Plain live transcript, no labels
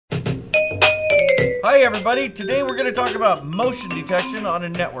Hi everybody, today we're going to talk about motion detection on a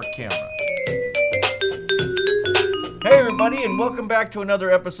network camera. Hey everybody, and welcome back to another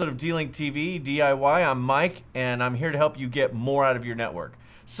episode of D-LinkTV, D.I.Y. I'm Mike, and I'm here to help you get more out of your network.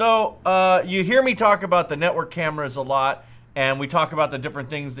 So, you hear me talk about the network cameras a lot, and we talk about the different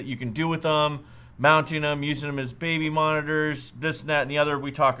things that you can do with them, mounting them, using them as baby monitors, this and that and the other.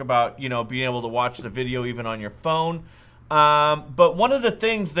 We talk about, being able to watch the video even on your phone. But one of the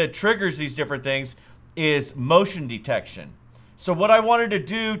things that triggers these different things is motion detection. So what I wanted to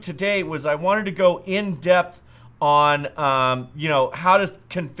do today was I wanted to go in depth on how to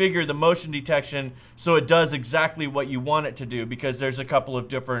configure the motion detection so it does exactly what you want it to do, because there's a couple of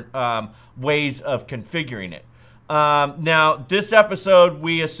different ways of configuring it. Now, this episode,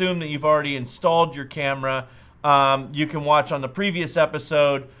 we assume that you've already installed your camera. You can watch on the previous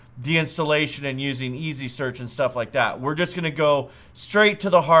episode the installation and using easy search and stuff like that. We're just going to go straight to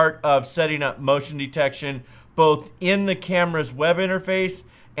the heart of setting up motion detection, both in the camera's web interface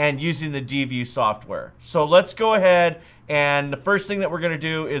and using the D.I.Y software. So let's go ahead, and the first thing that we're going to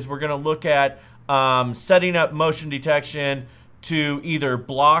do is we're going to look at setting up motion detection to either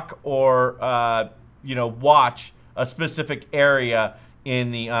block or watch a specific area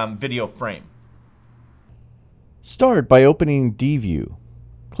in the video frame. Start by opening D.I.Y.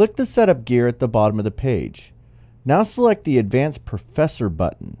 Click the Setup gear at the bottom of the page. Now select the Advanced Professor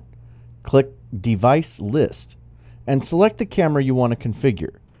button. Click Device List and select the camera you want to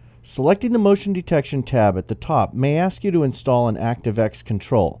configure. Selecting the Motion Detection tab at the top may ask you to install an ActiveX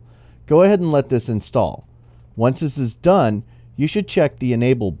control. Go ahead and let this install. Once this is done, you should check the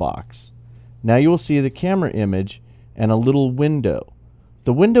Enable box. Now you will see the camera image and a little window.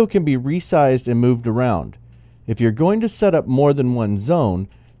 The window can be resized and moved around. If you're going to set up more than one zone,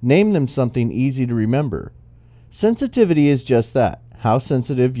 name them something easy to remember. Sensitivity is just that, how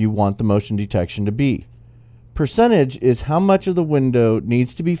sensitive you want the motion detection to be. Percentage is how much of the window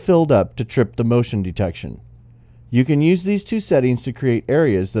needs to be filled up to trip the motion detection. You can use these two settings to create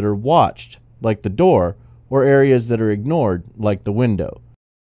areas that are watched, like the door, or areas that are ignored, like the window.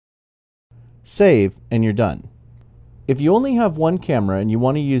 Save, and you're done. If you only have one camera and you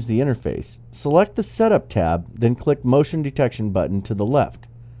want to use the interface, select the Setup tab, then click Motion Detection button to the left.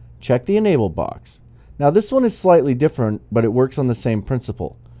 Check the Enable box. Now this one is slightly different, but it works on the same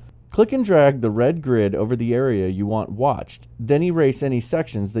principle. Click and drag the red grid over the area you want watched, then erase any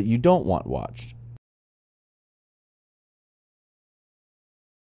sections that you don't want watched.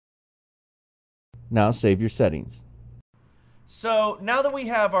 Now save your settings. So now that we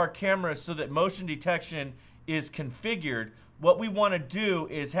have our camera so that motion detection is configured, what we want to do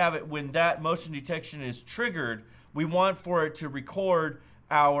is have it, when that motion detection is triggered, we want for it to record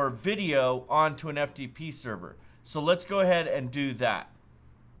our video onto an FTP server. So let's go ahead and do that.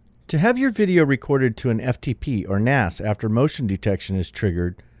 To have your video recorded to an FTP or NAS after motion detection is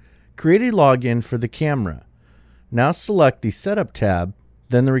triggered, create a login for the camera. Now select the Setup tab,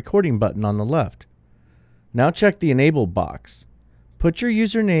 then the Recording button on the left. Now check the Enable box. Put your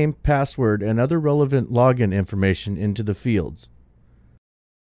username, password, and other relevant login information into the fields.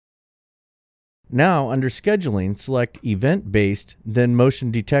 Now, under Scheduling, select Event-Based, then Motion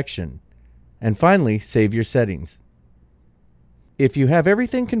Detection. And finally, save your settings. If you have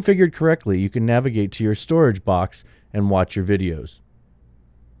everything configured correctly, you can navigate to your storage box and watch your videos.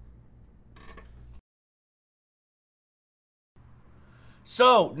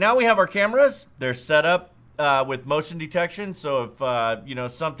 So now we have our cameras. They're set up with motion detection. So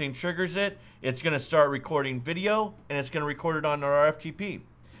if something triggers it, it's going to start recording video, and it's going to record it on our FTP.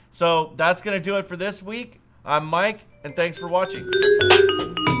 So that's going to do it for this week. I'm Mike, and thanks for watching.